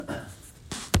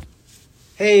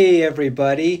Hey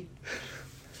everybody,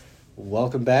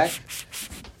 welcome back.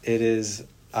 It is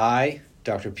I,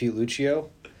 Dr. Pete Lucio,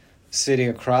 sitting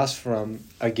across from,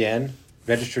 again,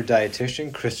 registered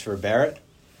dietitian Christopher Barrett.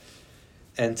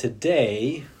 And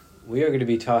today we are going to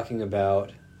be talking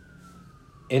about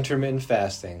intermittent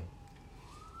fasting,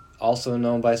 also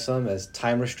known by some as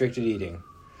time-restricted eating.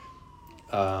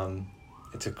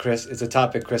 It's a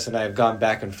topic Chris and I have gone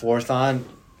back and forth on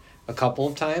a couple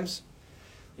of times.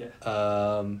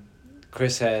 Yeah.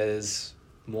 Chris has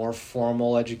more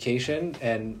formal education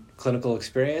and clinical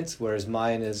experience, whereas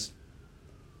mine is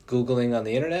Googling on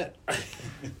the internet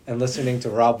and listening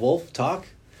to Rob Wolf talk.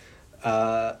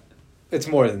 It's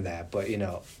more than that, but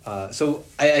so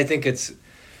I think it's,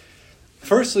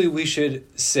 firstly, we should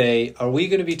say, are we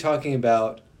going to be talking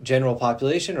about general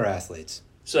population or athletes?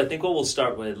 So I think what let's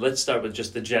start with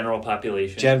just the general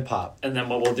population. Gen pop. And then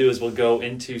what we'll do is we'll go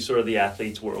into sort of the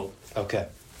athlete's world. Okay.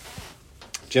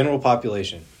 General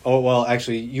population. Oh, well,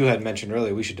 actually, you had mentioned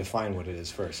earlier we should define what it is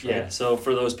first, right? Yeah, so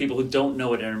for those people who don't know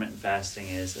what intermittent fasting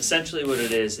is, essentially what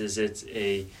it is it's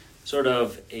a sort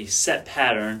of a set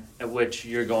pattern at which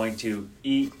you're going to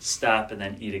eat, stop, and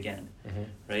then eat again,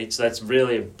 right? So that's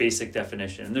really a basic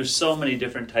definition. And there's so many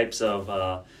different types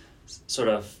of sort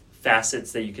of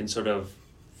facets that you can sort of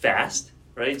fast,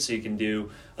 right? So you can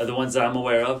do, the ones that I'm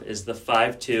aware of is the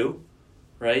 5-2,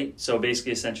 right? So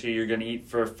basically, essentially, you're going to eat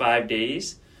for 5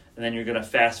 days, and then you're going to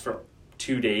fast for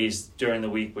 2 days during the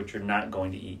week, which you're not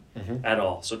going to eat at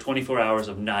all. So 24 hours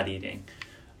of not eating.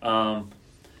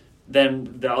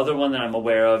 Then the other one that I'm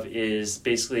aware of is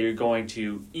basically you're going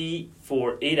to eat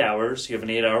for 8 hours. You have an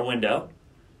 8-hour window.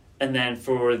 And then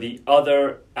for the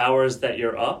other hours that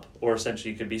you're up, or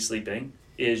essentially you could be sleeping,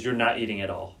 is you're not eating at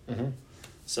all.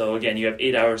 So again, you have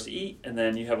 8 hours to eat, and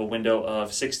then you have a window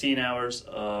of 16 hours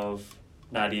of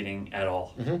not eating at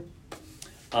all.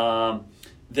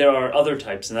 There are other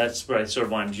types, and that's what I sort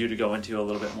of wanted you to go into a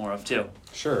little bit more of too.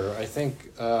 Sure. I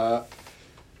think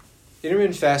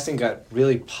intermittent fasting got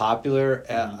really popular,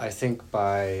 I think,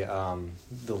 by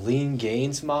the Lean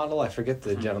Gains model. I forget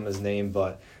the gentleman's name,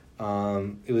 but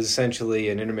it was essentially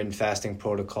an intermittent fasting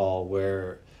protocol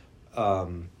where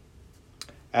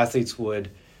athletes were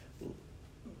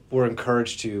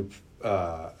encouraged to,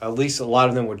 at least a lot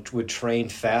of them would train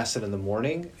fasted in the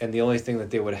morning, and the only thing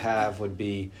that they would have would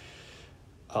be,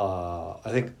 I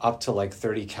think, up to like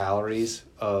 30 calories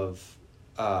of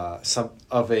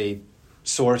a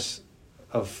source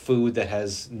of food that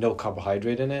has no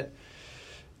carbohydrate in it,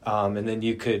 and then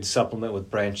you could supplement with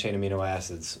branched chain amino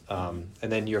acids, and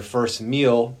then your first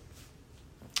meal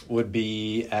would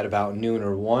be at about noon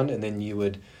or 1, and then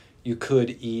you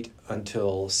could eat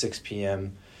until 6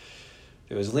 p.m.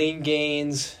 There was Lean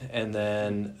Gains, and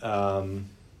then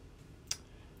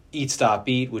Eat, Stop,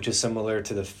 Eat, which is similar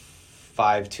to the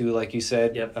 5-2, like you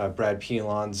said. Yep. Brad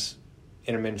Pilon's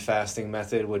intermittent fasting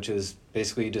method, which is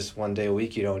basically just 1 day a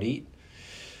week you don't eat.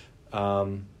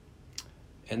 And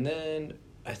then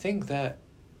I think that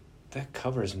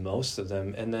covers most of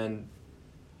them. And then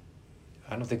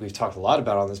I don't think we've talked a lot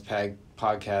about on this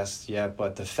podcast yet,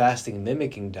 but the fasting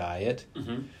mimicking diet.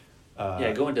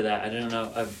 Go into that. I don't know.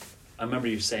 I remember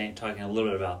you talking a little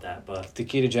bit about that, but the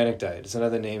ketogenic diet is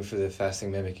another name for the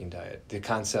fasting mimicking diet. The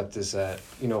concept is that,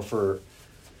 for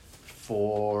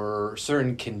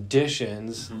certain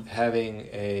conditions, having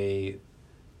a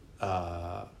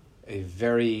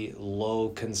very low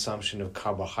consumption of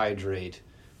carbohydrate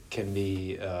can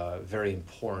be very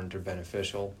important or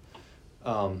beneficial.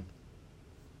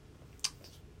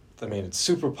 It's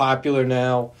super popular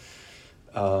now.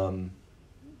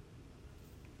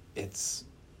 It's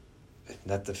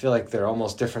not to feel like they're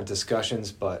almost different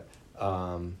discussions, but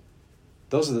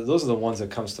those are the ones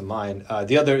that comes to mind.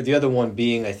 The other one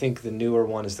being, I think the newer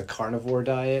one is the carnivore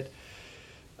diet,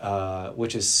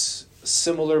 which is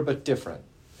similar but different.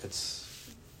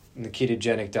 It's in the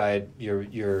ketogenic diet.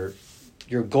 Your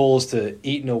goal is to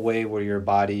eat in a way where your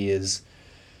body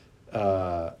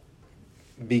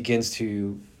begins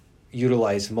to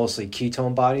utilize mostly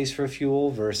ketone bodies for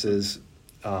fuel versus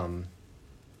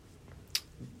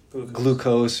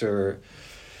glucose or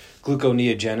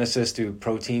gluconeogenesis through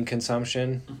protein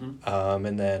consumption.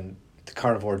 And then the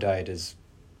carnivore diet is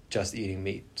just eating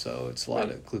meat, so it's a lot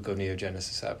of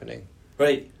gluconeogenesis happening.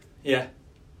 Right. Yeah.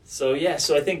 So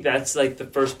I think that's like the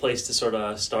first place to sort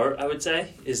of start, I would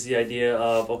say, is the idea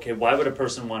of, okay, why would a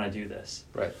person want to do this?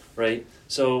 Right.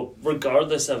 So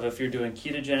regardless of if you're doing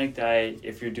ketogenic diet,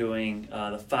 if you're doing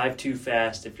the 5-2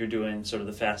 fast, if you're doing sort of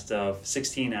the fast of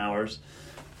 16 hours,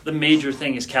 the major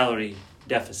thing is calorie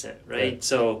deficit, right? Right.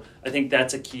 So I think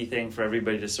that's a key thing for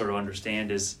everybody to sort of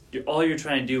understand is all you're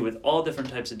trying to do with all different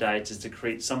types of diets is to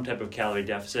create some type of calorie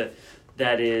deficit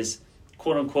that is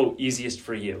quote unquote easiest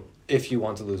for you. If you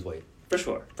want to lose weight. For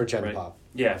sure. For Gen right? Pop.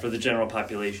 Yeah, for the general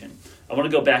population. I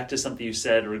want to go back to something you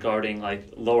said regarding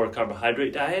like lower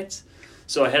carbohydrate diets.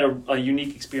 So I had a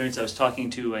unique experience. I was talking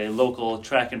to a local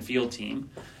track and field team,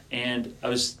 and I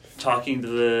was talking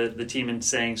to the team and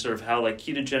saying sort of how like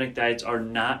ketogenic diets are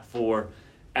not for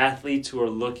athletes who are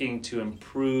looking to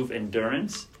improve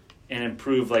endurance and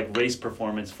improve like race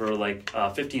performance for like a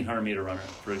 1,500 meter runner,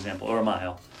 for example, or a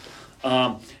mile.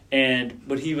 And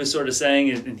what he was sort of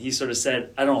saying, and he sort of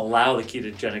said, I don't allow the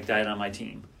ketogenic diet on my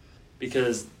team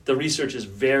because the research is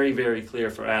very, very clear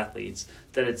for athletes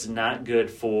that it's not good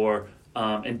for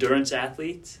endurance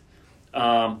athletes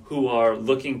who are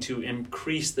looking to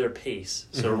increase their pace,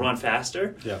 so to run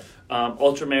faster. Yeah.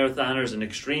 Ultra marathoners and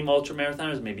extreme ultra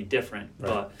marathoners may be different,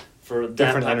 Right. but for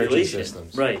Different that energy population,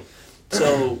 systems. right?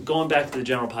 So going back to the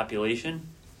general population,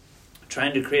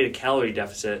 trying to create a calorie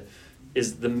deficit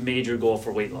is the major goal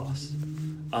for weight loss.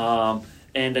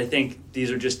 And I think these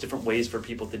are just different ways for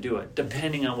people to do it,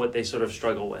 depending on what they sort of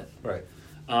struggle with. Right.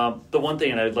 The one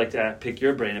thing, and I'd like to pick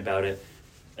your brain about it,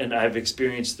 and I've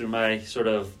experienced through my sort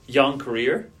of young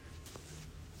career,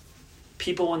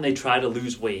 people when they try to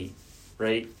lose weight,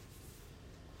 right,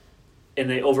 and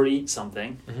they overeat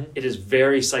something, it is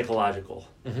very psychological.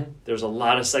 There's a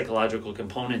lot of psychological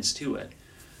components to it.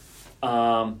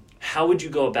 How would you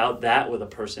go about that with a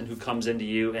person who comes into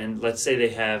you and let's say they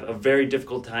have a very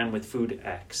difficult time with food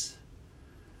X?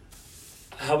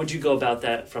 How would you go about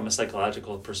that from a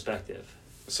psychological perspective?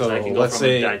 So I can go let's from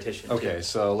say, a dietitian okay, too.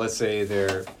 so let's say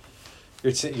the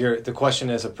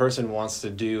question is a person wants to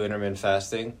do intermittent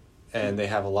fasting and they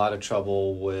have a lot of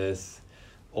trouble with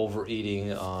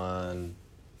overeating on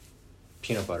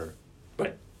peanut butter.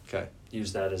 Right. Okay.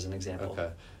 Use that as an example. Okay.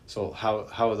 So how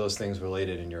are those things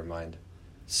related in your mind?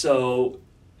 So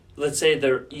let's say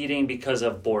they're eating because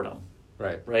of boredom.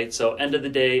 Right. Right. So end of the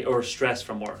day or stress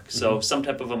from work. So some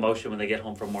type of emotion when they get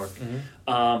home from work.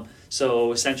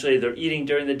 So essentially they're eating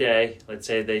during the day. Let's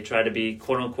say they try to be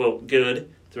quote unquote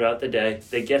good throughout the day.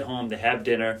 They get home, they have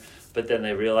dinner, but then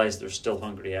they realize they're still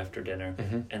hungry after dinner.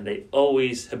 And they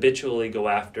always habitually go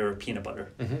after peanut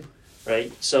butter.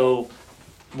 Right. So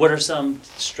what are some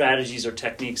strategies or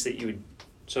techniques that you would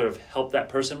sort of help that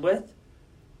person with?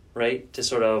 Right. To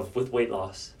sort of with weight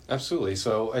loss. Absolutely.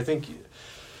 So I think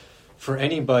for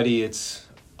anybody, it's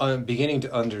beginning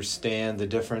to understand the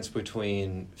difference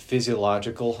between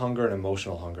physiological hunger and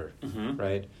emotional hunger,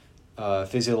 right?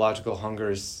 Physiological hunger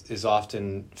is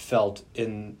often felt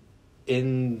in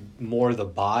more the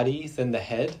body than the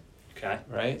head, Okay.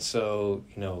 right? So,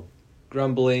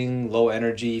 grumbling, low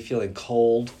energy, feeling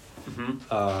cold.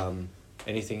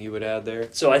 Anything you would add there?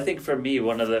 So I think for me,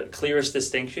 one of the clearest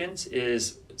distinctions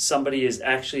is somebody is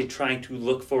actually trying to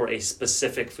look for a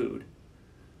specific food.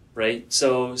 Right?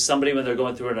 So somebody when they're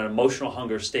going through an emotional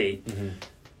hunger state,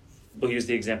 we'll use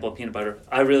the example of peanut butter.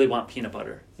 I really want peanut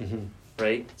butter.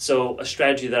 Right? So a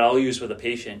strategy that I'll use with a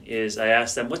patient is I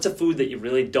ask them, what's a food that you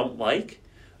really don't like,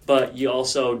 but you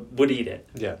also would eat it?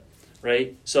 Yeah.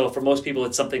 Right? So for most people,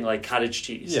 it's something like cottage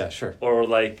cheese. Yeah, sure. Or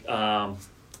like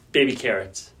baby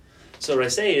carrots. So what I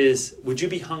say is, would you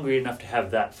be hungry enough to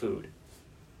have that food?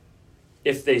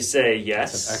 If they say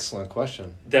yes, that's an excellent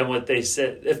question. Then what they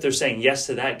said, if they're saying yes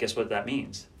to that, guess what that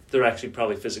means? They're actually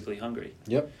probably physically hungry.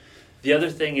 Yep. The other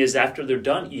thing is after they're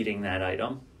done eating that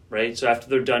item, right? So after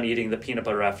they're done eating the peanut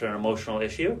butter after an emotional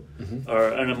issue or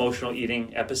an emotional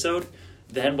eating episode,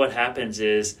 then what happens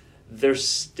is they're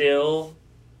still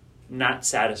not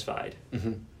satisfied.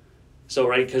 So,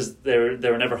 right, because they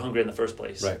were never hungry in the first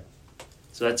place. Right.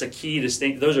 So that's a key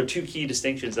those are two key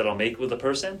distinctions that I'll make with a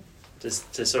person to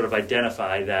sort of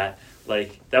identify that,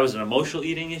 like, that was an emotional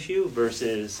eating issue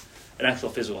versus an actual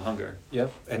physical hunger.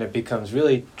 Yep, and it becomes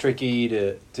really tricky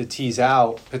to tease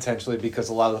out potentially because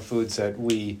a lot of the foods that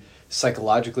we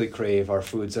psychologically crave are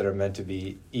foods that are meant to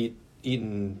be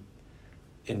eaten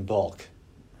in bulk,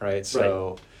 right?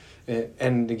 So,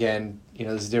 and again,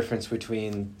 there's a difference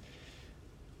between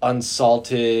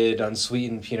unsalted,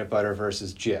 unsweetened peanut butter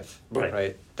versus Jif,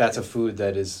 right? That's a food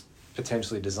that is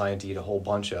potentially designed to eat a whole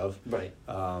bunch of. Right.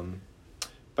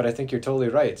 But I think you're totally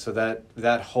right. So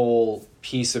that whole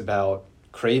piece about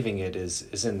craving it is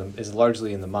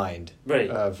largely in the mind,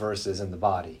 right, versus in the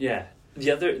body. Yeah.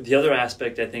 The other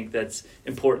aspect I think that's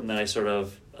important that I sort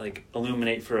of like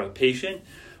illuminate for a patient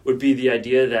would be the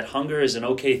idea that hunger is an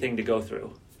okay thing to go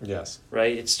through. Yes.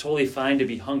 Right? It's totally fine to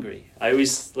be hungry. I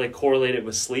always like correlate it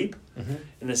with sleep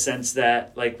in the sense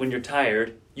that like when you're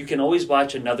tired, you can always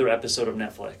watch another episode of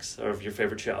Netflix or of your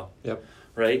favorite show. Yep.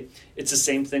 Right? It's the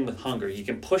same thing with hunger. You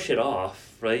can push it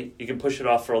off, right? You can push it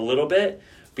off for a little bit,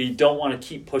 but you don't want to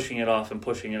keep pushing it off and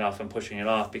pushing it off and pushing it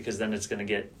off because then it's going to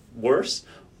get worse,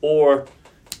 or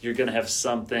you're going to have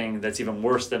something that's even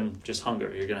worse than just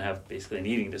hunger. You're going to have basically an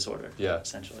eating disorder,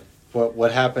 essentially.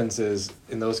 What happens is,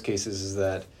 in those cases, is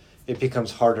that it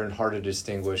becomes harder and harder to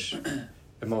distinguish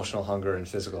emotional hunger and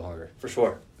physical hunger. For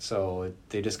sure. So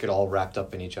they just get all wrapped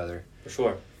up in each other. For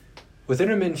sure. With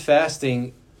intermittent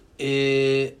fasting,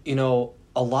 a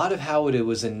lot of how it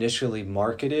was initially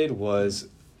marketed was,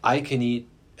 I can eat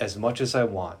as much as I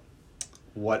want,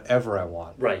 whatever I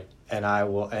want. Right. And I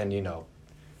will, and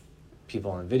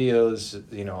people on videos,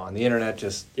 on the internet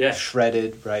just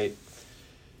shredded, right?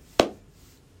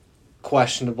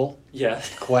 Questionable. Yeah.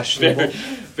 Questionable.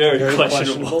 Very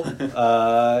questionable.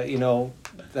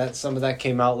 That some of that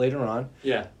came out later on.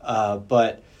 Yeah.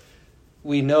 But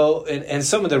we know, and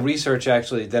some of the research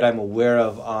actually that I'm aware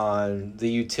of on the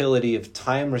utility of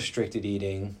time-restricted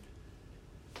eating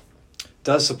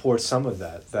does support some of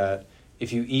that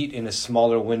if you eat in a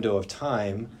smaller window of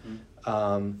time,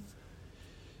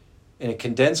 in a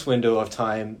condensed window of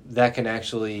time, that can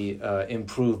actually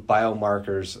improve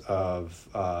biomarkers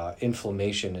of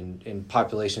inflammation in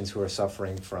populations who are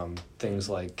suffering from things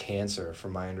like cancer,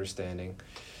 from my understanding.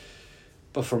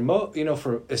 But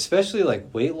for especially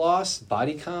like weight loss,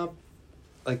 body comp,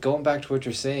 like going back to what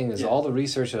you're saying is all the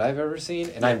research that I've ever seen,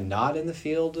 and I'm not in the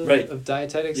field of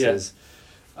dietetics, is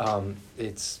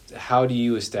it's how do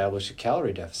you establish a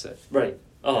calorie deficit? Right.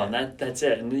 Oh, and that's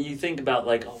it. And then you think about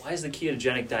like, why is the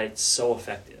ketogenic diet so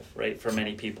effective, right, for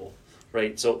many people,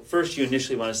 right? So first you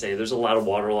initially want to say there's a lot of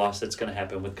water loss that's going to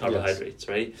happen with carbohydrates,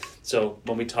 right? So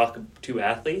when we talk to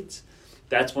athletes,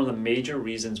 that's one of the major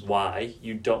reasons why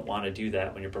you don't want to do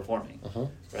that when you're performing,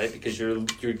 right? Because you're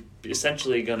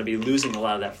essentially going to be losing a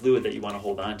lot of that fluid that you want to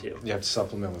hold on to. You have to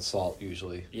supplement with salt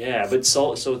usually. Yeah, but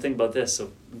salt, so think about this.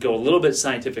 So go a little bit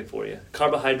scientific for you.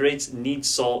 Carbohydrates need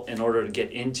salt in order to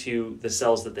get into the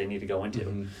cells that they need to go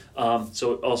into.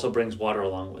 So it also brings water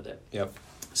along with it. Yep.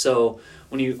 So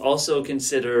when you also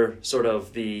consider sort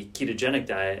of the ketogenic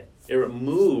diet, it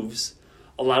removes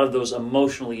a lot of those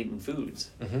emotionally eaten foods.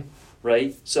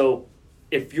 Right? So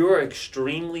if you're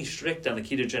extremely strict on the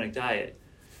ketogenic diet,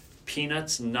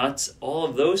 peanuts, nuts, all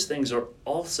of those things are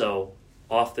also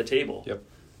off the table. Yep.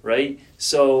 Right?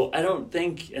 So I don't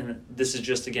think, and this is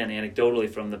just, again, anecdotally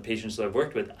from the patients that I've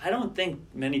worked with, I don't think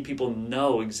many people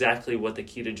know exactly what the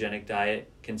ketogenic diet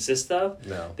consists of.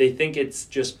 No. They think it's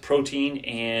just protein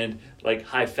and like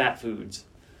high-fat foods.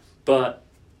 But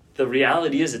the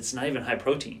reality is it's not even high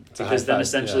protein. Because then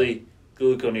essentially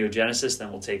gluconeogenesis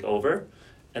then will take over,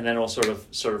 and then it'll sort of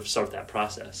start that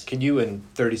process. Can you, in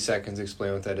 30 seconds,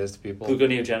 explain what that is to people?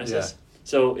 Gluconeogenesis? Yeah.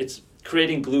 So it's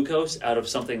creating glucose out of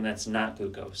something that's not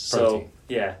glucose. Protein.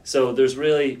 So there's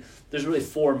really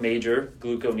 4 major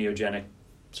gluconeogenic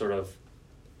sort of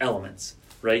elements,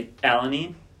 right?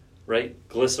 Alanine, right?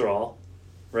 Glycerol,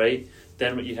 right?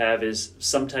 Then what you have is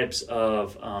some types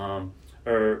of,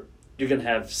 or you're going to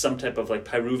have some type of like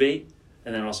pyruvate,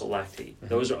 and then also lactate.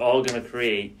 Those are all going to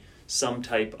create some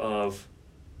type of,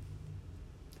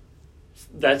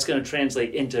 that's going to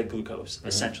translate into glucose,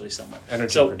 essentially somewhere.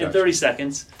 Energy so production. in 30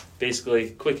 seconds,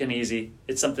 basically, quick and easy,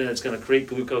 it's something that's going to create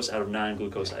glucose out of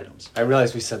non-glucose items. I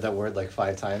realized we said that word like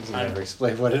 5 times and never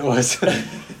explained what it was.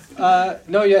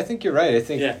 I think you're right. I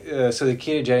think so the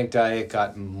ketogenic diet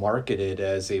got marketed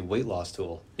as a weight loss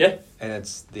tool. Yeah. And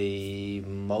it's the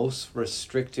most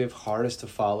restrictive, hardest to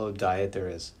follow diet there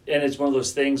is. And it's one of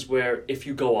those things where if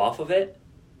you go off of it,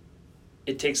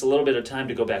 it takes a little bit of time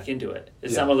to go back into it.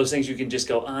 It's not one of those things you can just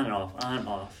go on and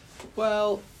off.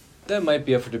 Well, that might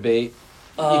be up for debate.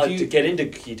 To get into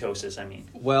ketosis, I mean.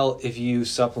 Well, if you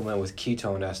supplement with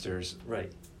ketone esters,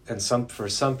 right, and for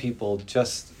some people,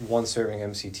 just one serving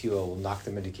MCT oil will knock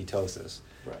them into ketosis.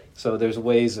 Right. So there's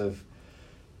ways of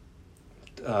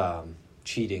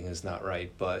cheating is not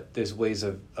right, but there's ways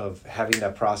of having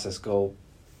that process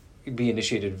be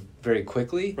initiated very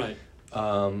quickly. Right.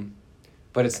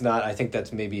 But it's not. I think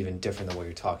that's maybe even different than what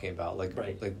you're talking about. Like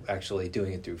actually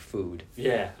doing it through food.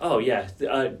 Yeah. Oh, yeah.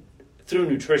 Through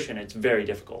nutrition, it's very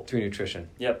difficult. Through nutrition.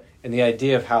 Yep. And the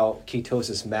idea of how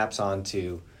ketosis maps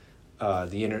onto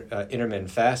the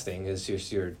intermittent fasting is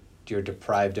just you're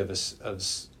deprived of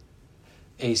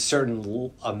a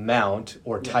certain amount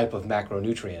or type of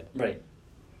macronutrient. Right.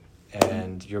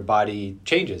 And your body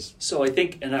changes. So I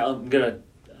think, and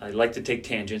I like to take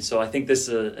tangents, so I think this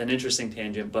is an interesting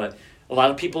tangent, but a lot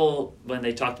of people, when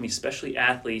they talk to me, especially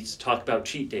athletes, talk about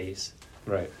cheat days.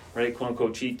 Right. Right, quote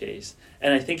unquote cheat days.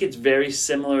 And I think it's very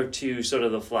similar to sort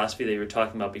of the philosophy that you were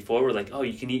talking about before, where like, oh,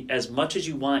 you can eat as much as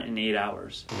you want in 8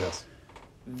 hours. Yes.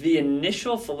 The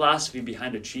initial philosophy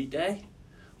behind a cheat day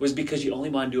was because you only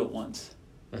want to do it once.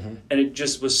 Mm-hmm. And it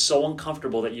just was so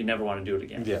uncomfortable that you never want to do it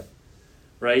again. Yeah.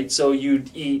 Right? So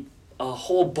you'd eat a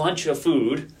whole bunch of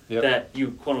food Yep. that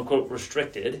you quote unquote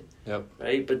restricted. Yep.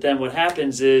 Right? But then what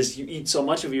happens is you eat so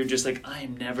much of it, you're just like, I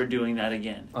am never doing that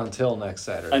again. Until next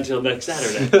Saturday. Until next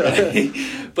Saturday.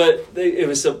 Right? But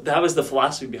that was the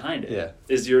philosophy behind it. Yeah.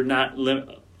 Is you're not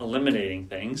eliminating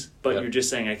things, but Yep. you're just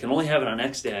saying, I can only have it on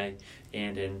next day,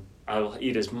 and I will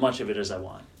eat as much of it as I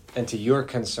want. And to your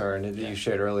concern that you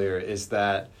shared earlier, is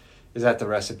that the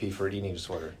recipe for an eating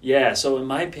disorder? Yeah, so in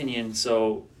my opinion,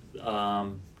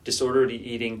 disordered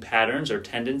eating patterns or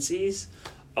tendencies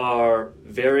are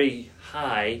very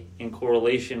high in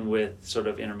correlation with sort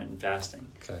of intermittent fasting.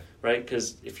 Okay. Right?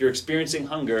 Because if you're experiencing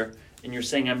hunger and you're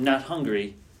saying, I'm not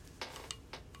hungry,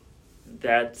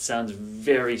 that sounds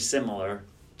very similar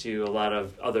to a lot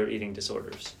of other eating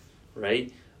disorders,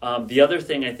 right? The other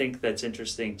thing I think that's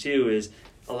interesting too is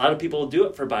a lot of people do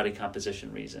it for body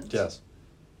composition reasons. Yes.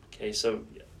 Okay, so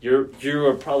you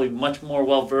are probably much more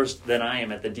well versed than I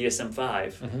am at the DSM-5,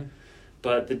 Mm-hmm.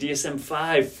 but the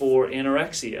DSM-5 for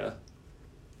anorexia,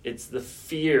 it's the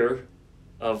fear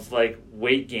of like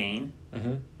weight gain,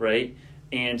 Mm-hmm. right,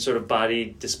 and sort of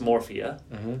body dysmorphia,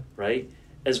 Mm-hmm. right,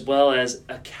 as well as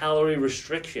a calorie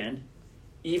restriction,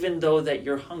 even though that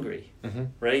you're hungry, Mm-hmm.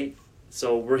 right?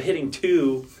 So we're hitting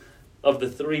 2 of the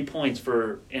 3 points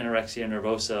for anorexia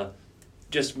nervosa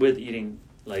just with eating,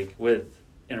 like with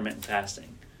intermittent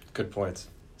fasting. Good points.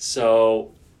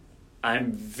 So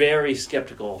I'm very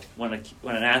skeptical when an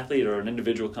athlete or an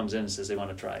individual comes in and says they want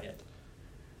to try it.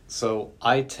 So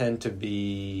I tend to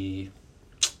be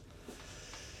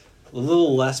a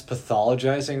little less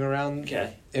pathologizing around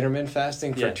Okay. intermittent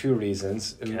fasting for 2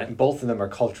 reasons. Okay. And both of them are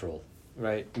cultural,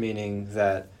 right? Meaning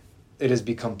that it has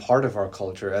become part of our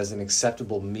culture as an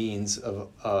acceptable means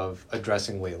of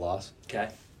addressing weight loss. Okay.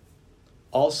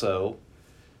 Also,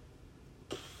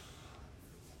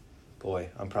 boy,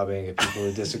 I'm probably going to get people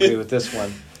who disagree with this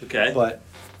one. Okay. But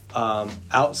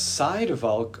outside of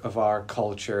our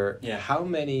culture, Yeah. how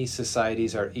many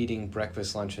societies are eating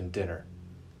breakfast, lunch, and dinner?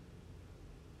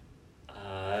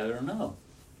 I don't know.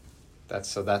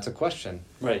 That's a question.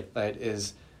 Right. Right?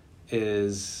 Is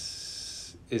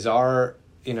our,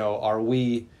 are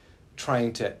we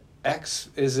trying to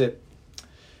is it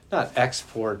not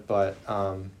export, but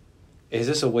is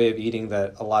this a way of eating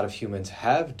that a lot of humans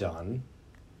have done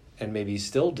and maybe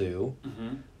still do,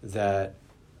 Mm-hmm. that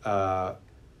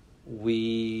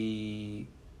we,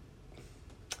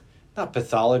 not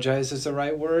pathologize is the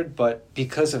right word, but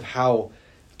because of how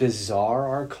bizarre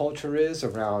our culture is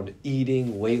around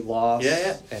eating, weight loss,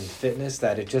 Yeah. and fitness,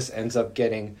 that it just ends up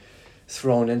getting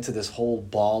thrown into this whole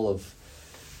ball of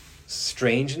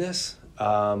strangeness.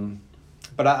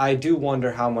 But I do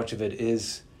wonder how much of it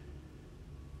is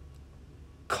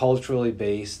culturally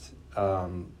based,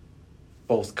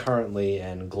 both currently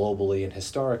and globally and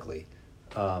historically.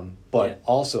 But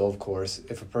also, of course,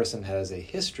 if a person has a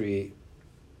history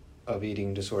of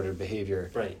eating disordered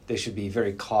behavior, Right. they should be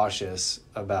very cautious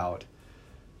about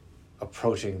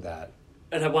approaching that.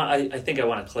 And I think I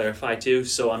want to clarify too.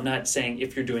 So I'm not saying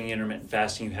if you're doing intermittent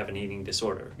fasting you have an eating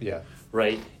disorder, Yeah.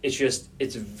 right?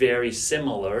 It's very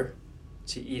similar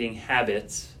to eating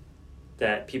habits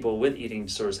that people with eating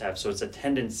disorders have. So it's a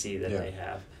tendency that they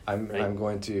have. Right? I'm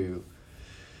going to,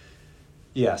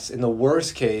 yes, in the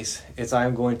worst case,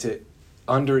 I'm going to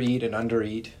undereat,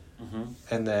 Mm-hmm.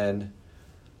 and then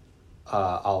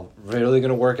I'm really going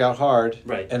to work out hard,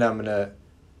 Right. and I'm going to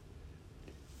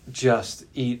just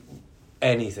eat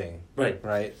anything,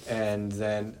 Right. And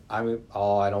then I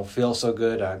don't feel so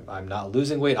good. I'm not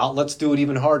losing weight. Let's do it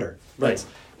even harder. Right.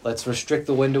 Let's restrict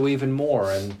the window even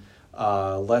more, and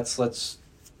let's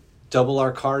double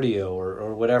our cardio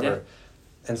or whatever. Yeah.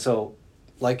 And so,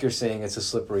 like you're saying, it's a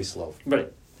slippery slope.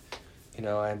 Right. And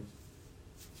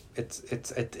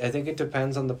I think it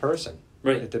depends on the person.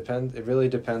 Right. It really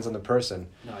depends on the person.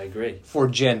 No, I agree. For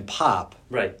Gen Pop,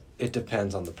 Right. it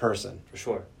depends on the person. For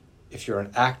sure. If you're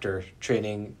an actor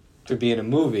training to be in a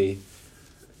movie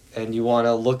and you want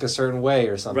to look a certain way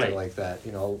or something Right. like that,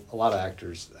 a lot of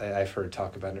actors I've heard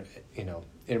talk about,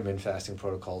 intermittent fasting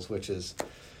protocols, which is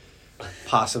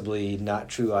possibly not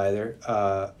true either,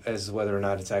 as whether or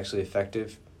not it's actually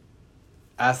effective.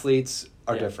 Athletes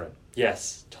are different.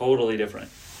 Yes, totally different.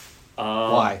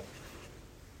 Why?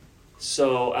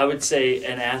 So I would say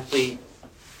an athlete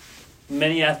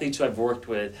many athletes who I've worked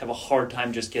with have a hard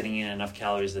time just getting in enough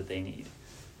calories that they need.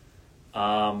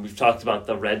 We've talked about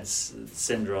the RED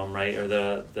syndrome, right, or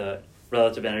the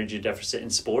relative energy deficit in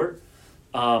sport.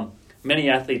 Many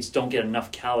athletes don't get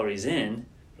enough calories in,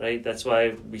 right? That's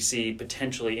why we see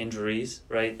potentially injuries,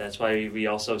 right? That's why we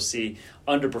also see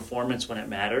underperformance when it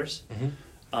matters.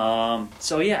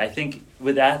 So yeah, I think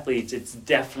with athletes, it's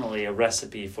definitely a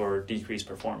recipe for decreased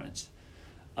performance.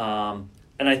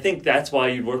 And I think that's why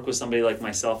you'd work with somebody like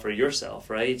myself or yourself,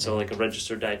 right? So like a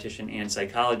registered dietitian and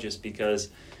psychologist, because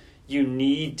you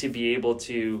need to be able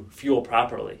to fuel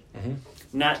properly,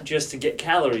 not just to get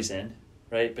calories in,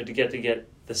 right? But to get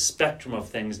the spectrum of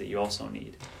things that you also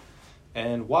need.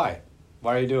 And why?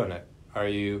 Why are you doing it?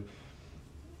 Do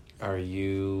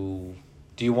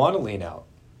you want to lean out,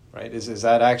 right? Is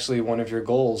that actually one of your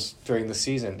goals during the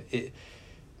season?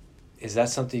 Is that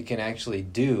something you can actually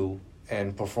do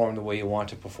and perform the way you want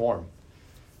to perform?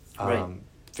 Right.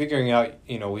 Figuring out,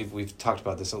 we've talked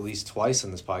about this at least twice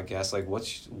in this podcast. Like,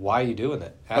 why are you doing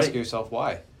it? Ask yourself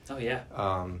why. Oh yeah.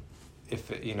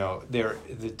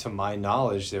 To my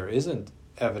knowledge, there isn't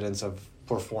evidence of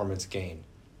performance gain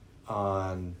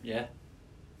on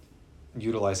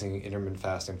utilizing intermittent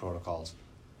fasting protocols.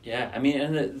 Yeah, I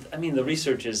mean, the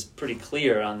research is pretty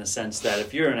clear on the sense that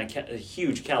if you're in a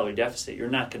huge calorie deficit, you're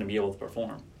not going to be able to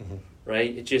perform,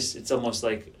 right? It's almost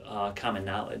like common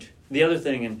knowledge. The other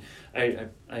thing, and I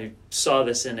saw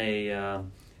this in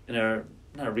not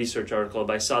a research article,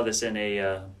 but I saw this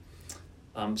in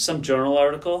some journal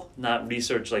article, not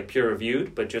research like peer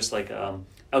reviewed, but just like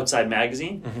outside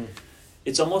magazine.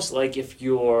 It's almost like if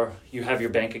you have your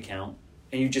bank account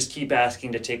and you just keep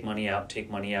asking to take money out, take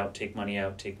money out, take money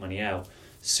out, take money out,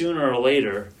 sooner or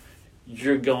later,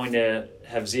 you're going to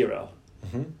have zero.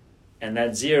 And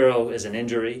that zero is an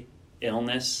injury,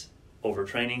 illness,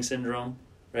 overtraining syndrome,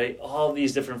 right? All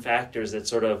these different factors that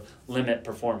sort of limit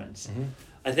performance.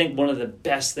 I think one of the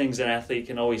best things an athlete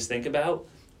can always think about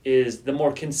is the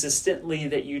more consistently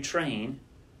that you train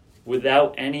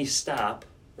without any stop,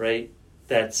 right,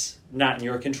 that's not in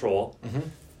your control,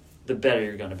 the better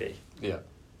you're going to be. Yeah.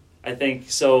 I think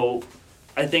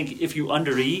if you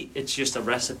undereat, it's just a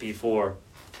recipe for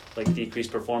like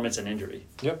decreased performance and injury.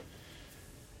 Yep.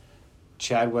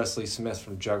 Chad Wesley Smith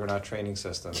from Juggernaut Training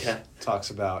Systems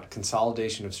talks about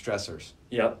consolidation of stressors.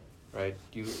 Yep. Right?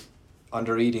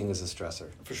 Undereating is a stressor.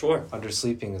 For sure.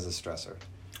 Undersleeping is a stressor.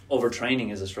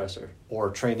 Overtraining is a stressor. Or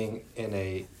training in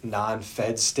a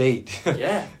non-fed state.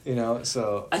 Yeah.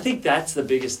 So I think that's the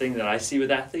biggest thing that I see with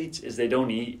athletes is they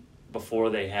don't eat before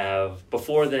an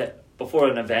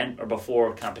event or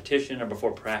before competition or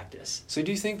before practice. So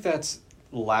do you think that's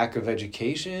lack of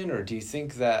education, or do you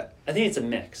think that... I think it's a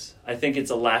mix. I think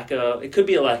it's it could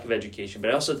be a lack of education,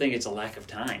 but I also think it's a lack of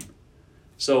time.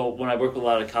 So when I work with a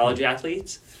lot of college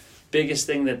athletes, biggest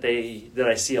thing that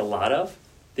I see a lot of,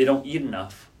 they don't eat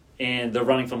enough. And they're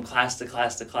running from class to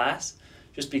class to class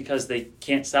just because they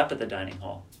can't stop at the dining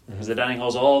hall. Because the dining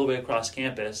hall's all the way across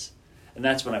campus. And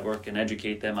that's when I work and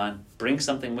educate them on bring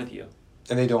something with you.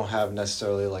 And they don't have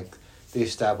necessarily like the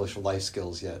established life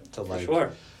skills yet to like...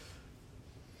 For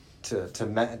sure. To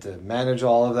manage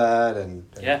all of that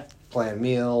and plan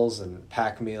meals and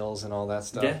pack meals and all that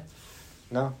stuff. Yeah.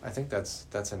 No, I think that's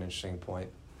an interesting point.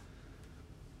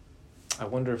 I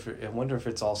wonder if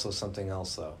it's also something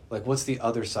else though. Like, what's the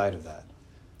other side of that?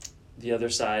 The other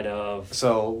side of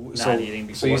not eating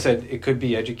before. So you said it could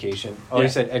be education. Oh, you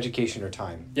said education or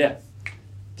time. Yeah.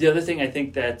 The other thing I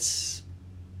think that's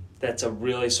a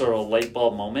really sort of light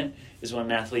bulb moment is when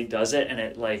an athlete does it and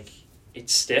it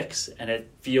sticks and it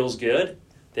feels good.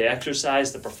 They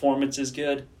exercise, the performance is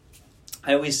good.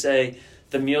 I always say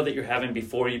the meal that you're having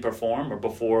before you perform or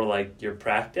before like your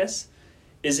practice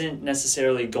isn't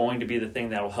necessarily going to be the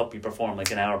thing that will help you perform like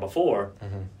an hour before,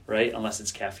 right? Unless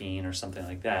it's caffeine or something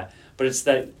like that. But it's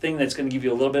that thing that's going to give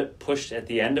you a little bit pushed at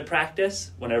the end of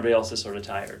practice when everybody else is sort of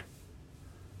tired,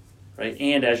 right?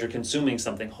 And as you're consuming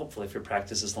something, hopefully if your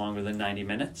practice is longer than 90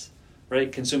 minutes,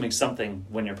 right? Consuming something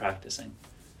when you're practicing.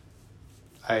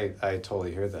 I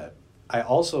totally hear that. I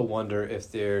also wonder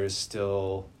if there's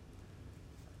still...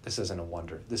 This isn't a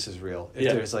wonder. This is real.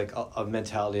 If there's like a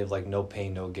mentality of like no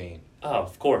pain, no gain. Oh,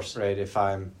 of course. Right. If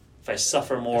I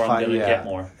suffer more, I'm going to get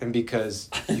more. And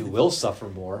because you will suffer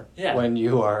more Yeah. when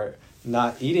you are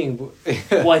not eating.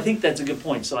 Well, I think that's a good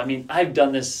point. So, I mean, I've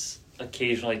done this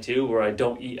occasionally too, where I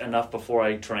don't eat enough before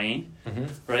I train,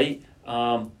 right?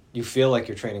 You feel like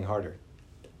you're training harder.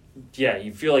 Yeah,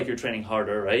 you feel like you're training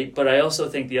harder, right? But I also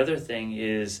think the other thing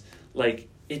is, like,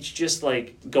 it's just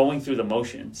like going through the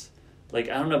motions. Like,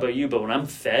 I don't know about you, but when I'm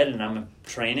fed and I'm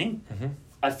training,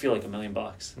 I feel like $1 million.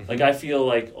 Like I feel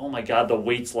like, oh my God, the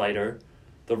weight's lighter,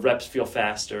 the reps feel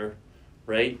faster,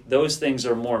 right? Those things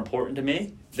are more important to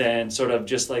me than sort of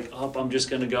just like, oh, I'm just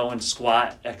going to go and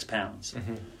squat X pounds,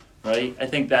 right? I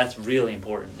think that's really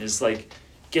important, is like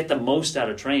get the most out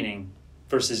of training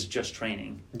versus just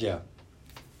training. Yeah.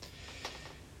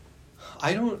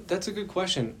 That's a good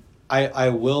question. I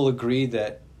will agree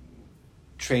that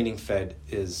training fed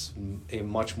is a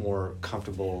much more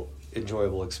comfortable,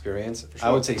 enjoyable experience. Sure.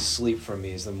 I would say sleep for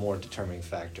me is the more determining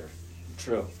factor.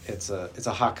 True. It's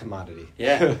a hot commodity.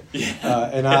 Yeah.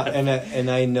 And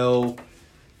I know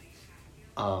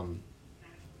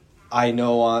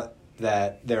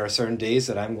that there are certain days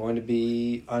that I'm going to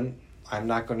be I'm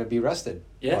not going to be rested.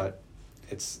 Yeah. But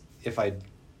if I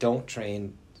don't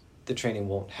train, the training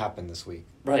won't happen this week.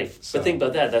 Right. So, but think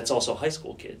about that. That's also high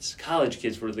school kids, college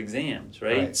kids with exams,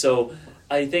 right? So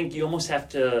I think you almost have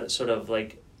to sort of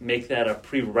like make that a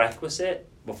prerequisite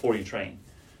before you train,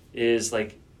 is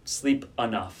like sleep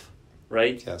enough,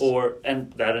 right? Yes.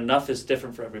 And that enough is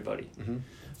different for everybody,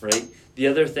 right? The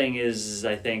other thing is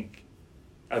I think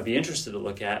I'd be interested to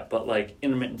look at, but like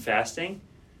intermittent fasting,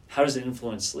 how does it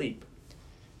influence sleep?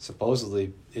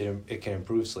 Supposedly, it can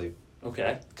improve sleep.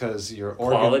 Okay. Because your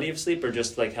quality of sleep, or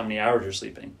just like how many hours you're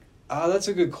sleeping? That's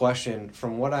a good question.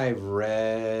 From what I've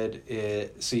read,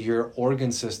 so your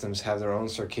organ systems have their own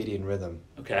circadian rhythm.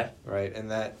 Okay. Right, and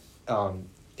that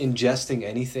ingesting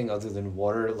anything other than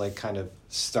water like kind of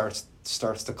starts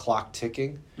the clock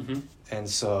ticking, and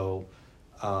so.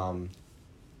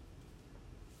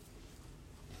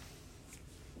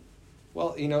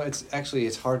 Well,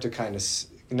 it's hard to kind of,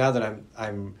 now that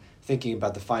I'm thinking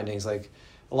about the findings, like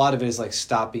a lot of it is like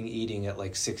stopping eating at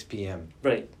like 6 p.m.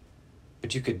 Right.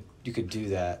 But you could do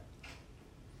that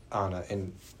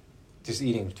and just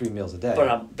eating 3 meals a day.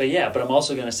 But I'm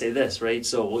also going to say this, right?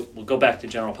 So we'll go back to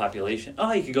general population.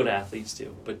 Oh, you could go to athletes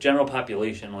too, but general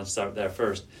population. Let's start there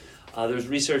first. There's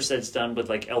research that's done with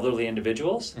like elderly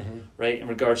individuals, right? In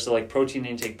regards to like protein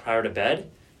intake prior to bed,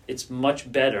 it's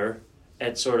much better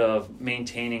at sort of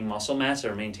maintaining muscle mass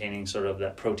or maintaining sort of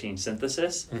that protein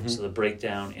synthesis, so the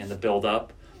breakdown and the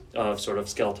buildup of sort of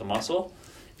skeletal muscle.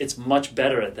 It's much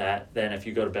better at that than if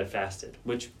you go to bed fasted,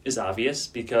 which is obvious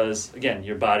because, again,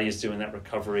 your body is doing that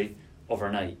recovery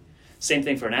overnight. Same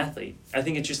thing for an athlete. I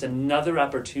think it's just another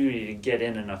opportunity to get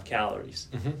in enough calories.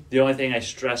 The only thing I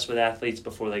stress with athletes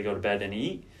before they go to bed and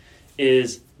eat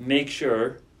is make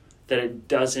sure that it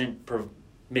doesn't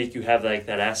make you have like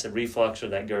that acid reflux or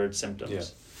that GERD symptoms. Yeah.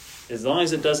 As long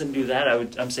as it doesn't do that,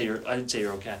 I'd say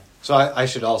you're okay. So I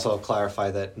should also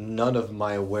clarify that none of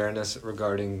my awareness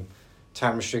regarding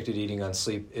time restricted eating on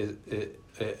sleep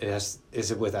is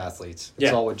with athletes.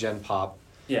 It's all with Gen Pop.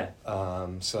 Yeah.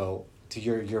 So to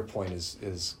your point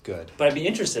is good. But I'd be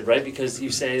interested, right? Because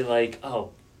you say like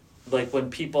when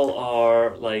people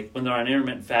are like when they're on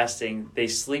intermittent fasting, they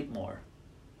sleep more.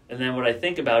 And then what I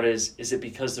think about is it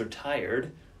because they're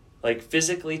tired, like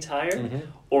physically tired,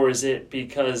 or is it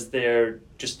because they're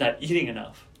just not eating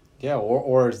enough? Yeah,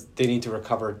 or they need to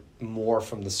recover more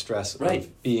from the stress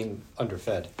of being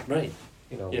underfed. Right.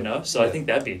 So I think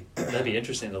that'd be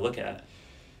interesting to look at.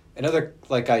 Another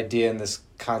idea in this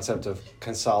concept of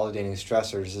consolidating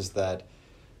stressors is that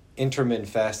intermittent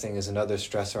fasting is another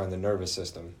stressor on the nervous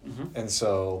system. And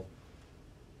so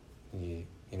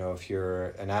if you're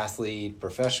an athlete,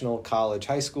 professional, college,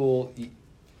 high school,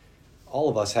 all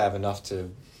of us have enough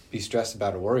to be stressed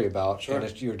about or worry about. Sure.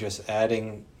 And you're just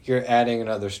adding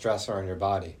another stressor on your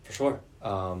body. For sure.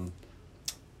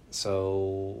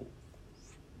 So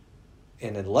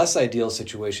in a less ideal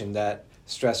situation, that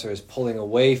stressor is pulling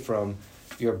away from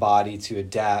your body to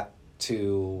adapt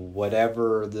to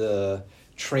whatever the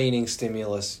training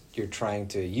stimulus you're trying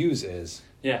to use is.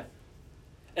 Yeah.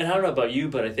 And I don't know about you,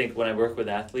 but I think when I work with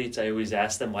athletes, I always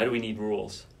ask them, why do we need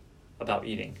rules about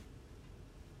eating?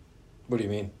 What do you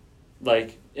mean?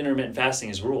 Like, intermittent fasting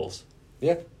is rules.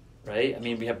 Yeah. Right? I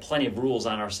mean, we have plenty of rules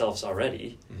on ourselves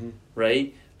already,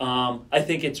 right? I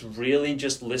think it's really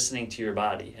just listening to your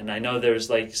body. And I know there's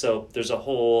a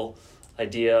whole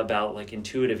idea about like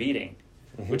intuitive eating,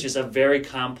 which is a very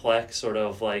complex sort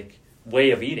of like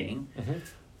way of eating.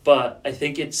 But I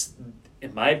think it's,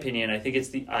 in my opinion, it's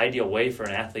the ideal way for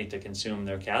an athlete to consume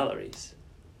their calories.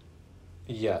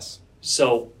 Yes.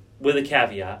 So with a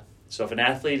caveat, so if an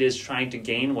athlete is trying to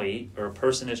gain weight or a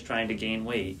person is trying to gain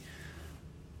weight,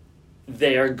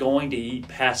 they are going to eat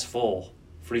past full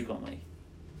frequently,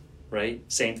 right?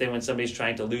 Same thing when somebody's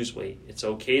trying to lose weight. It's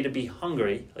okay to be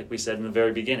hungry, like we said in the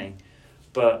very beginning,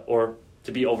 or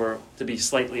to be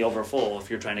slightly over full if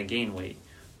you're trying to gain weight,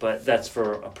 but that's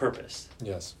for a purpose.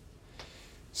 Yes.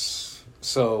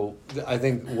 So I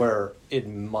think where it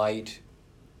might,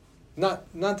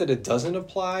 not that it doesn't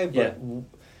apply, but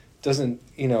doesn't,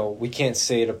 we can't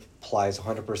say it applies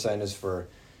 100% is for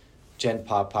Gen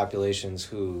Pop populations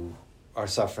who are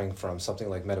suffering from something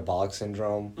like metabolic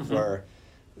syndrome, where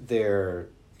they're,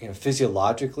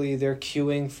 physiologically their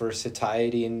cueing for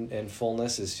satiety and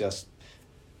fullness is just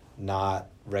not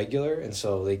regular, and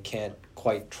so they can't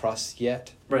quite trust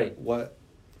yet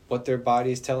what their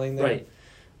body is telling them. Right.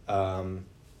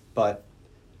 But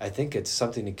I think it's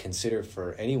something to consider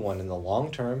for anyone in the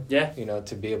long term. Yeah.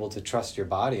 To be able to trust your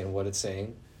body and what it's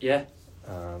saying. Yeah.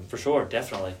 For sure,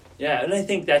 definitely. Yeah, and I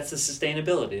think that's the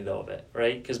sustainability, though, of it,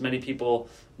 right? Because many people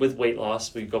with weight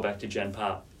loss, we go back to Gen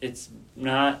Pop, it's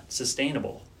not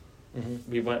sustainable.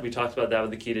 We talked about that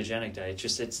with the ketogenic diet.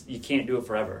 It's you can't do it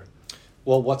forever.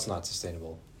 Well, what's not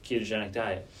sustainable? Ketogenic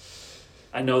diet.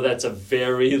 I know that's a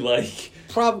very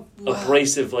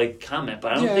abrasive comment,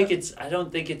 but I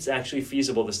don't think it's actually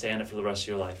feasible to stay on it for the rest of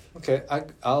your life. Okay,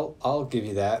 I'll give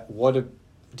you that. What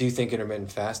do you think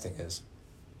intermittent fasting is?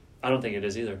 I don't think it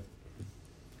is either.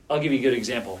 I'll give you a good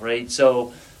example, right?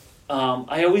 So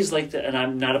I always like to, and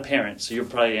I'm not a parent, so you'll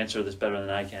probably answer this better than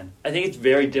I can. I think it's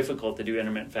very difficult to do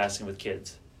intermittent fasting with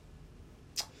kids.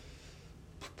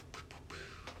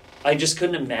 I just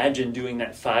couldn't imagine doing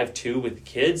that 5-2 with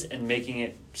kids and making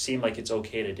it seem like it's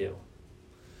okay to do.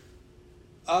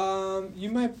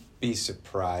 You might be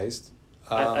surprised.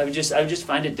 I would just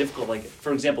find it difficult. Like,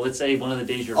 for example, let's say one of the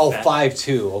days you're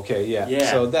 5-2. Okay, yeah.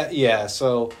 Yeah.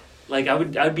 So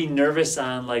I'd be nervous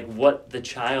on what the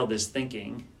child is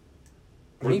thinking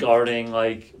regarding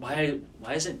why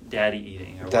isn't daddy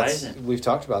eating, or why isn't. We've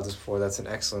talked about this before. That's an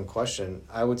excellent question.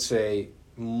 I would say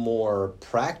more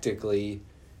practically,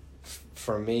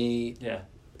 for me,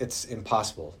 it's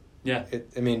impossible. Yeah.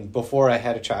 Before I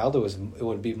had a child, it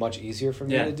would be much easier for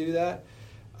me to do that.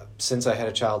 Since I had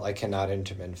a child, I cannot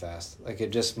intermittent fast.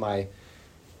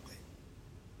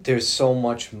 There's so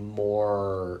much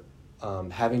more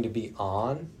having to be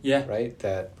on. Yeah. Right.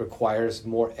 That requires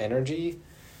more energy.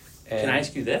 Can I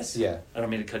ask you this? Yeah. I don't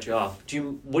mean to cut you off.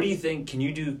 What do you think? Can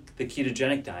you do the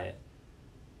ketogenic diet?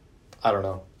 I don't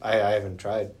know. I haven't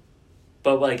tried.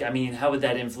 But how would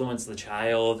that influence the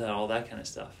child and all that kind of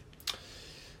stuff?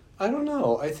 I don't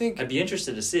know. I think I'd be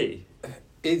interested to see.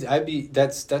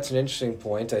 That's an interesting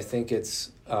point. I think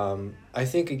it's I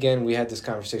think again we had this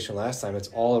conversation last time. It's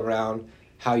all around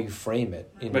how you frame it.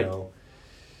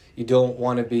 You don't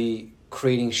want to be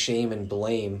creating shame and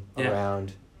blame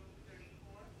around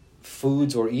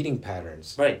foods or eating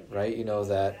patterns. Right. Right.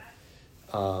 That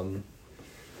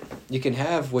you can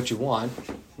have what you want.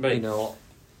 Right.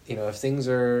 If things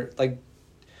are like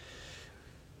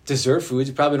dessert foods,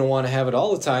 you probably don't want to have it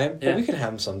all the time, but we can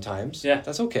have them sometimes. Yeah.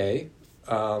 That's okay.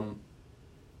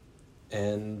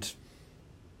 And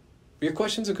your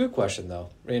question's a good question,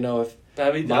 though. I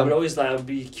would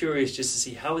be curious just to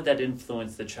see how would that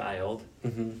influence the child,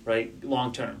 right,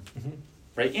 long term,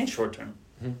 right, and short term,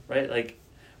 right?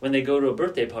 When they go to a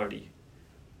birthday party,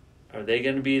 are they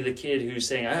going to be the kid who's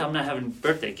saying, "I'm not having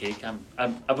birthday cake"? I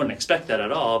wouldn't expect that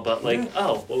at all. But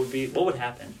what would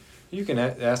happen? You can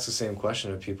ask the same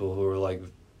question of people who are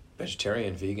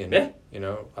vegetarian, vegan. Yeah.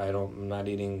 I'm not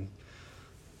eating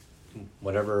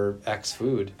whatever X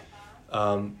food.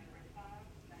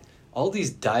 All these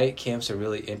diet camps are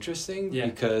really interesting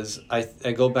because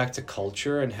I go back to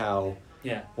culture and how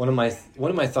one of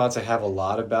my thoughts I have a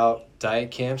lot about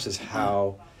diet camps is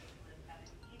how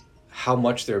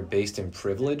much they're based in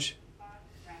privilege.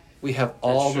 We have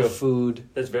all the food.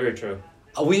 That's very true.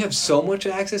 We have so much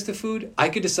access to food. I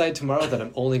could decide tomorrow that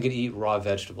I'm only going to eat raw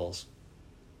vegetables.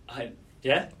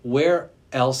 Where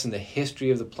else in the history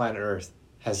of the planet Earth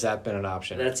has that been an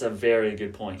option? That's a very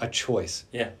good point. A choice.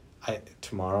 Yeah.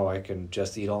 Tomorrow I can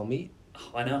just eat all meat.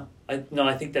 Oh, I know.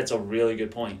 I think that's a really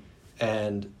good point.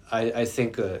 And I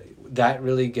think that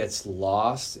really gets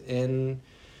lost in,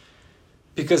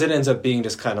 because it ends up being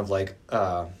just kind of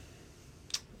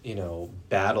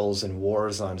battles and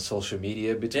wars on social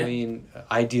media between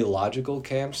ideological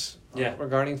camps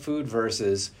regarding food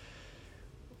versus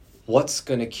what's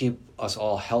going to keep us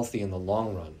all healthy in the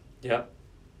long run. Yeah.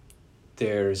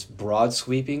 There's broad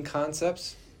sweeping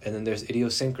concepts, and then there's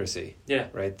idiosyncrasy. Yeah.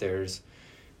 Right?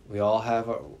 We all have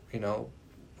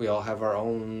our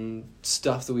own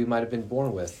stuff that we might have been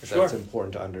born with. That's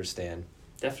important to understand.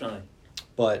 Definitely.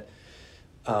 But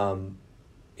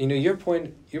your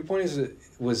point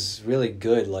was really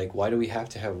good. Why do we have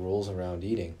to have rules around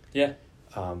eating? Yeah.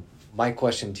 My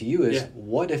question to you is,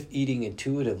 what if eating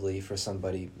intuitively for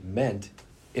somebody meant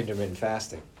intermittent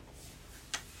fasting?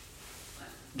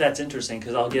 that's interesting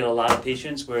because I'll get a lot of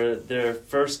patients where their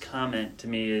first comment to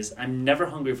me is, I'm never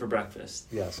hungry for breakfast.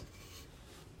 Yes.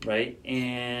 Right?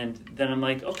 And then I'm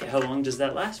like, okay, how long does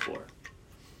that last for?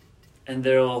 And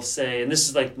they'll say, and this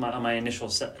is like my initial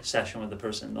session with the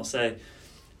person, they'll say,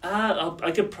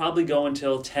 I could probably go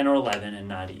until 10 or 11 and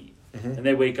not eat. Mm-hmm. And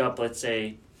they wake up, let's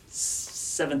say,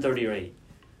 7:30 or 8.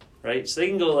 Right? So they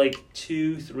can go like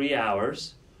 2-3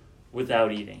 hours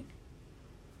without eating.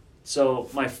 So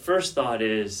my first thought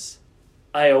is,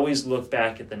 I always look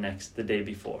back at the day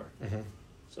before. Mm-hmm.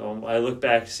 So I look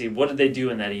back to see what did they do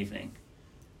in that evening,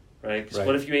 right? Because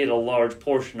what if you ate a large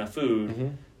portion of food? Mm-hmm.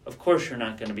 Of course you're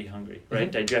not going to be hungry, right?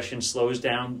 Mm-hmm. Digestion slows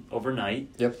down overnight.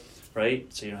 Yep.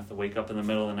 Right? So you don't have to wake up in the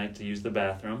middle of the night to use the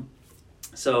bathroom.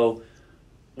 So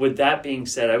with that being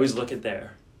said, I always look at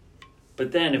there.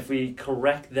 But then if we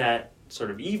correct that sort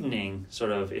of evening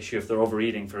sort of issue, if they're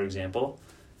overeating, for example,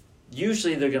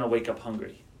 usually they're going to wake up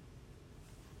hungry.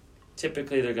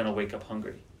 Typically they're going to wake up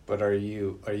hungry. But are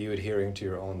you adhering to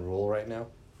your own rule right now?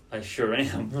 I sure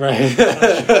am. Right.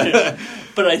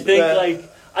 But I think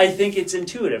I think it's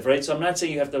intuitive, right? So I'm not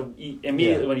saying you have to eat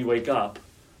immediately when you wake up,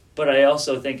 but I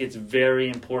also think it's very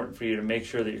important for you to make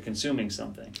sure that you're consuming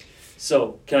something.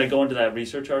 So can I go into that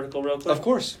research article real quick? Of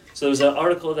course. So there was an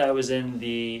article that was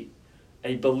in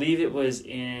I believe it was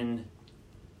in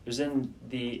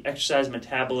the Exercise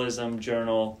Metabolism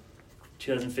Journal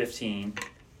 2015,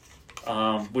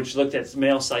 which looked at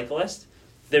male cyclists.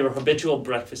 They were habitual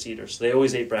breakfast eaters, so they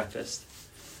always ate breakfast.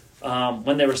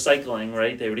 When they were cycling,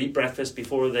 right, they would eat breakfast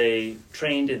before they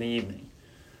trained in the evening.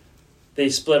 They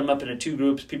split them up into two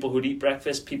groups, people who'd eat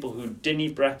breakfast, people who didn't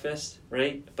eat breakfast,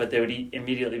 right, but they would eat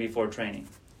immediately before training.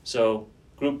 So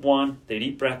group 1, they'd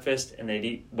eat breakfast and they'd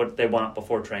eat what they want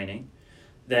before training.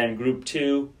 Then group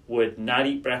 2 would not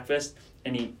eat breakfast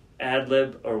and eat ad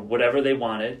lib or whatever they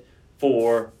wanted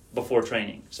before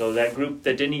training. So that group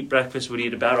that didn't eat breakfast would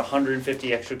eat about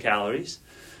 150 extra calories.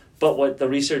 But what the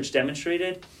research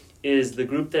demonstrated is the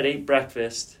group that ate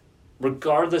breakfast,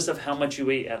 regardless of how much you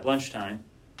ate at lunchtime,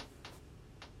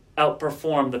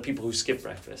 outperformed the people who skipped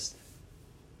breakfast.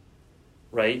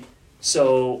 Right?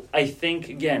 So I think,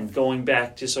 again, going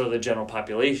back to sort of the general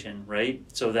population, right?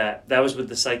 So that was with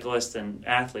the cyclists and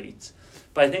athletes.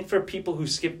 But I think for people who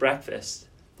skip breakfast,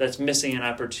 that's missing an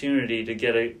opportunity to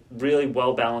get a really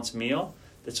well-balanced meal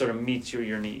that sort of meets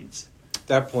your needs.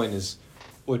 That point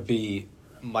would be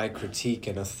my critique,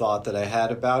 and a thought that I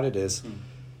had about it is,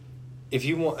 if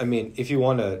you are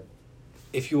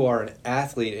an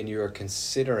athlete and you are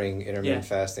considering intermittent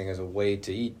fasting as a way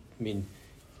to eat,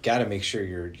 got to make sure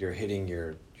you're hitting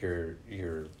your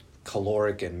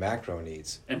caloric and macro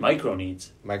needs and micro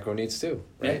needs too,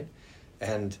 right?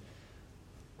 Yeah. And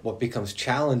what becomes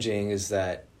challenging is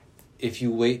that if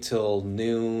you wait till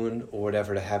noon or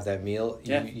whatever to have that meal,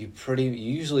 you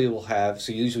usually will have,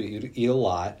 so you usually eat a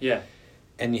lot. Yeah.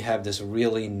 And you have this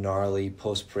really gnarly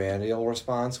postprandial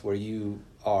response where you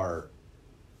are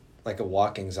like a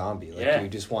walking zombie. You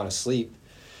just want to sleep.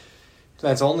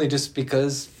 That's only just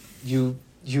because you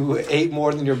ate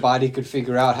more than your body could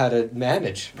figure out how to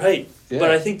manage. Right. Yeah.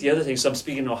 But I think the other thing, so I'm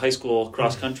speaking to a high school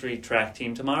cross-country track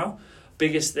team tomorrow.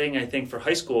 Biggest thing, I think, for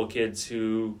high school kids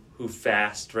who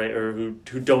fast, right, or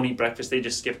who don't eat breakfast, they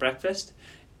just skip breakfast.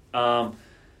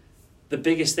 The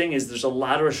biggest thing is there's a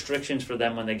lot of restrictions for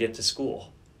them when they get to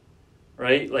school,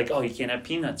 right? Like, you can't have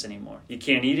peanuts anymore. You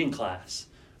can't eat in class,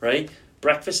 right?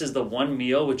 Breakfast is the one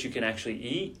meal which you can actually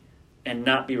eat and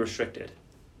not be restricted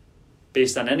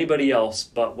based on anybody else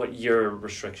but what your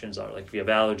restrictions are. Like if you have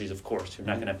allergies, of course, you're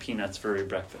not going to have peanuts for your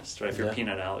breakfast, right? If you're a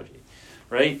peanut allergy,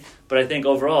 right? But I think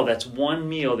overall that's one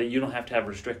meal that you don't have to have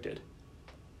restricted.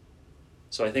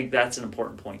 So I think that's an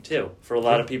important point too for a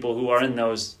lot of people who are in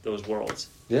those worlds.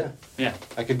 Yeah. Yeah.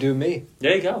 I could do me.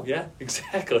 There you go. Yeah,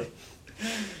 exactly.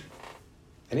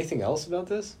 Anything else about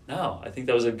this? No, I think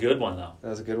that was a good one though. That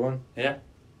was a good one? Yeah.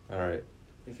 All right.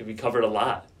 I think we covered a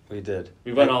lot. We did.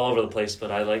 We went all over the place, but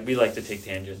we like to take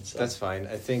tangents. So. That's fine.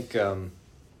 I think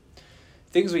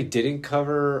things we didn't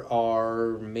cover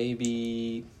are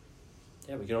maybe...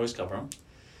 Yeah, we can always cover them.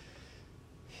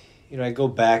 I go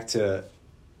back to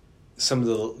some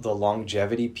of the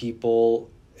longevity people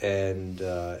and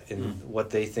what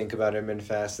they think about intermittent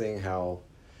fasting, how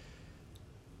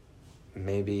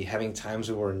maybe having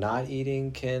times where we're not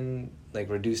eating can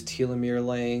reduce telomere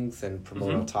length and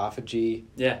promote autophagy.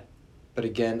 Yeah. But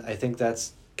again, I think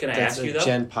that's a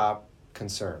Gen Pop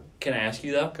concern. Can I ask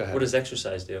you though? Go ahead. What does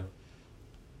exercise do?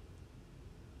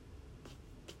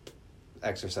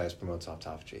 Exercise promotes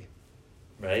autophagy.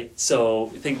 Right? So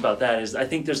think about that. I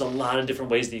think there's a lot of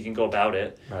different ways that you can go about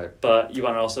it. Right. But you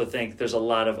want to also think there's a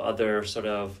lot of other sort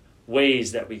of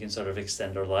ways that we can sort of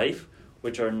extend our life,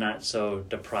 which are not so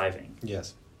depriving.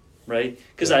 Yes. Right?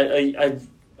 Because I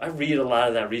read a lot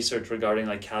of that research regarding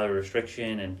like calorie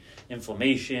restriction and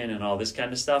inflammation and all this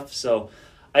kind of stuff. So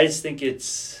I just think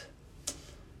it's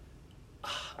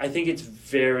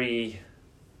very,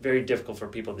 very difficult for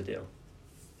people to do.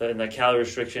 And the calorie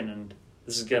restriction, and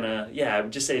this is I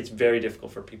would just say it's very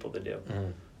difficult for people to do.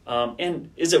 Mm-hmm.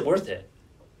 And is it worth it?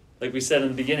 Like we said in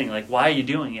the beginning, like, why are you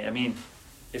doing it? I mean,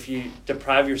 if you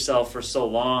deprive yourself for so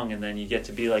long and then you get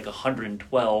to be like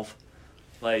 112,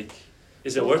 like,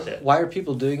 is it worth it? Why are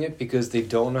people doing it? Because they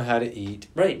don't know how to eat.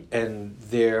 Right. And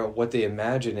what they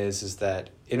imagine is that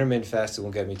intermittent fasting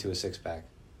will get me to a six-pack.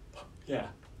 Yeah.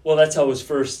 Well, that's how it was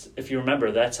first, if you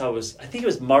remember, that's how it was, I think it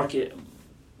was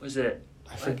was it?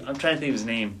 I'm trying to think of his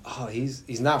name. Oh, he's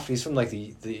from like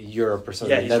the Europe or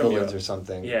something, Netherlands or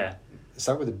something. Yeah.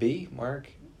 Start with a B, Mark?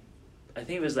 I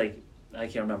think it was like, I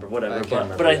can't remember, whatever.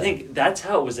 But I think that's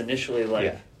how it was initially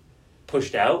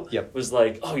pushed out. Yep. Was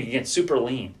like, oh, you get super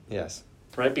lean. Yes.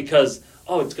 Right? Because,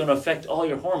 it's going to affect all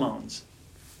your hormones,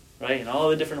 right? And all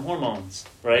the different hormones,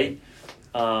 right?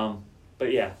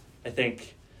 But yeah, I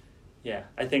think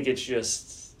it's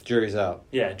just... Jury's out.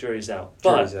 Yeah, jury's out.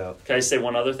 Jury's but, out. Can I say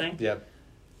one other thing? Yep.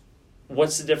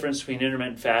 What's the difference between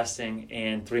intermittent fasting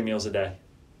and 3 meals a day?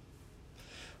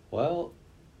 Well...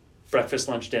 Breakfast,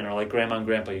 lunch, dinner, like grandma and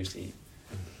grandpa used to eat.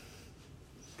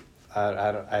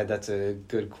 That's a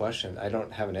good question. I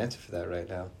don't have an answer for that right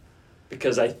now.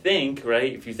 Because I think,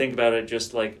 right, if you think about it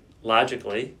just like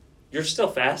logically, you're still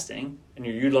fasting and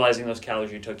you're utilizing those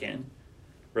calories you took in,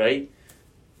 right?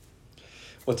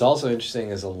 What's also interesting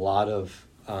is a lot of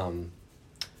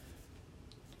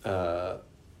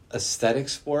aesthetic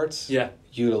sports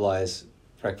utilize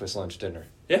breakfast, lunch, dinner.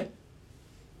 Yeah.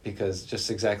 Because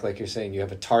just exactly like you're saying, you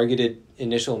have a targeted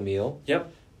initial meal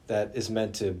that is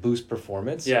meant to boost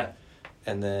performance. Yeah.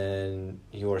 And then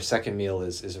your second meal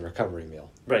is a recovery meal.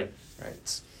 Right.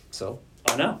 Right. So.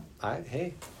 I know.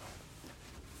 Hey.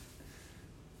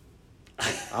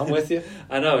 I'm with you.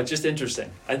 I know. It's just interesting.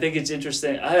 I think it's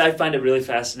interesting. I find it really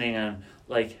fascinating on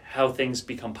like how things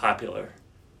become popular.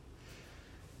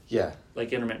 Yeah.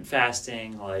 Like intermittent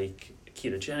fasting, like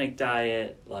ketogenic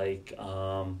diet, like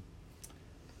a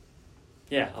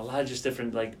lot of just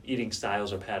different like eating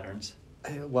styles or patterns.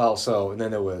 Well, and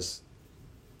then there was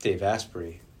Dave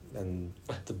Asprey and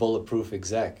the Bulletproof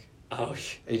Exec. Oh,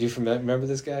 do you remember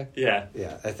this guy? Yeah.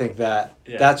 Yeah, I think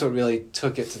that's what really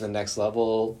took it to the next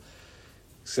level.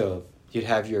 So you'd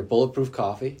have your Bulletproof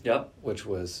coffee. Yep. Which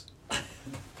was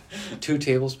 2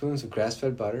 tablespoons of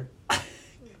grass-fed butter.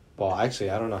 Well, actually,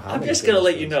 I don't know how many. I'm just going to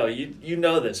let you know. You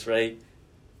know this, right?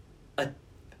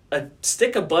 A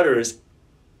stick of butter is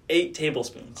 8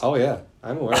 tablespoons. Oh, yeah.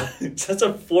 I'm aware. That's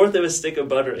a fourth of a stick of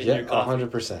butter in your coffee.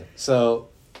 100%. So,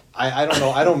 I don't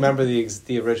know. I don't remember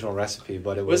the original recipe,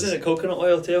 but it was... Wasn't it coconut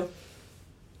oil, too?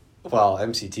 Well,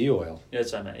 MCT oil. Yeah,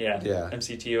 that's what I meant. Yeah. Yeah.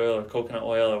 MCT oil or coconut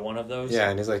oil or one of those. Yeah,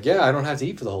 and he's like, I don't have to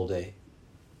eat for the whole day.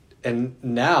 And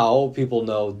now people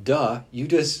know, you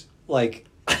just,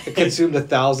 consumed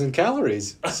 1,000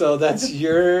 calories. So that's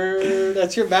your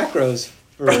macros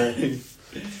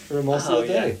for most of the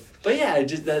day. Yeah. But yeah,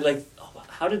 just that,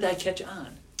 how did that catch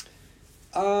on?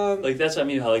 That's what I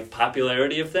mean, how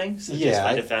popularity of things. I just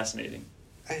find it fascinating.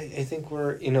 I think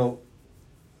we're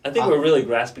I think we're really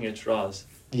grasping at straws.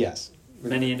 Yes,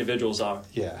 many individuals are.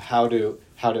 Yeah, how to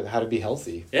be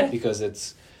healthy. Yeah,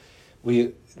 because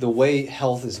the way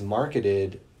health is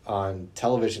marketed on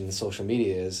television and social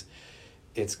media is,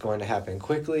 it's going to happen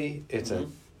quickly. It's a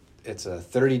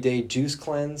 30-day juice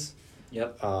cleanse.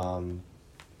 Yep.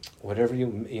 Whatever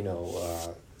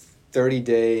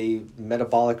 30-day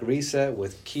metabolic reset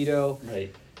with keto.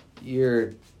 Right.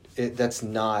 That's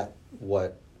not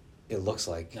what it looks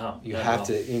like. No. You have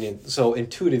to. So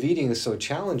intuitive eating is so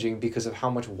challenging because of how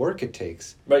much work it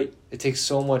takes. Right. It takes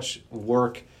so much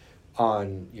work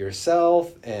on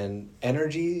yourself and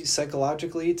energy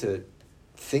psychologically to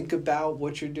think about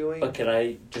what you're doing. But can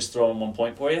I just throw in one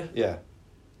point for you? Yeah.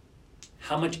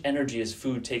 How much energy is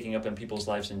food taking up in people's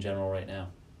lives in general right now?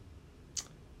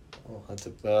 Well, that's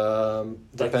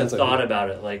depends the thought about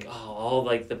it, all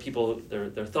the people,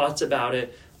 their thoughts about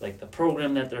it, the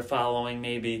program that they're following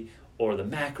maybe, or the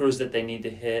macros that they need to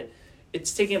hit.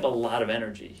 It's taking up a lot of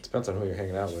energy. Depends on who you're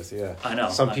hanging out with, yeah. I know.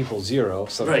 Some people 0,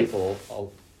 some people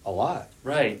a lot.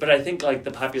 Right, but I think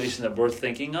the population that we're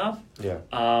thinking of,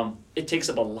 it takes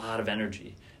up a lot of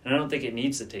energy. And I don't think it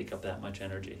needs to take up that much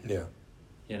energy. Yeah.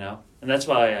 And that's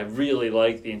why I really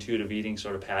like the intuitive eating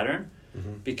sort of pattern,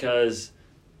 because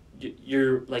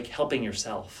you're helping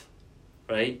yourself,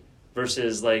 right?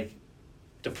 Versus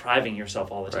depriving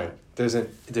yourself all the time.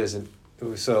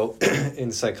 So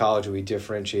in psychology we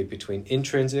differentiate between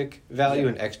intrinsic value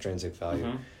and extrinsic value.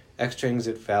 Mm-hmm.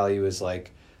 Extrinsic value is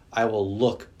like, I will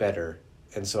look better,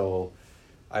 and so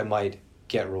I might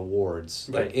get rewards.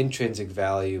 Right. Like intrinsic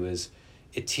value is,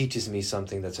 it teaches me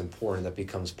something that's important that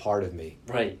becomes part of me.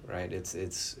 Right. Right.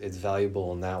 It's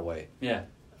valuable in that way. Yeah.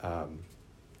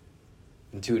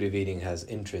 Intuitive eating has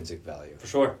intrinsic value. For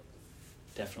sure.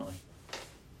 Definitely.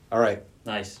 All right.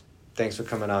 Nice. Thanks for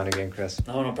coming on again, Chris.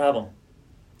 No problem.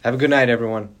 Have a good night,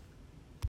 everyone.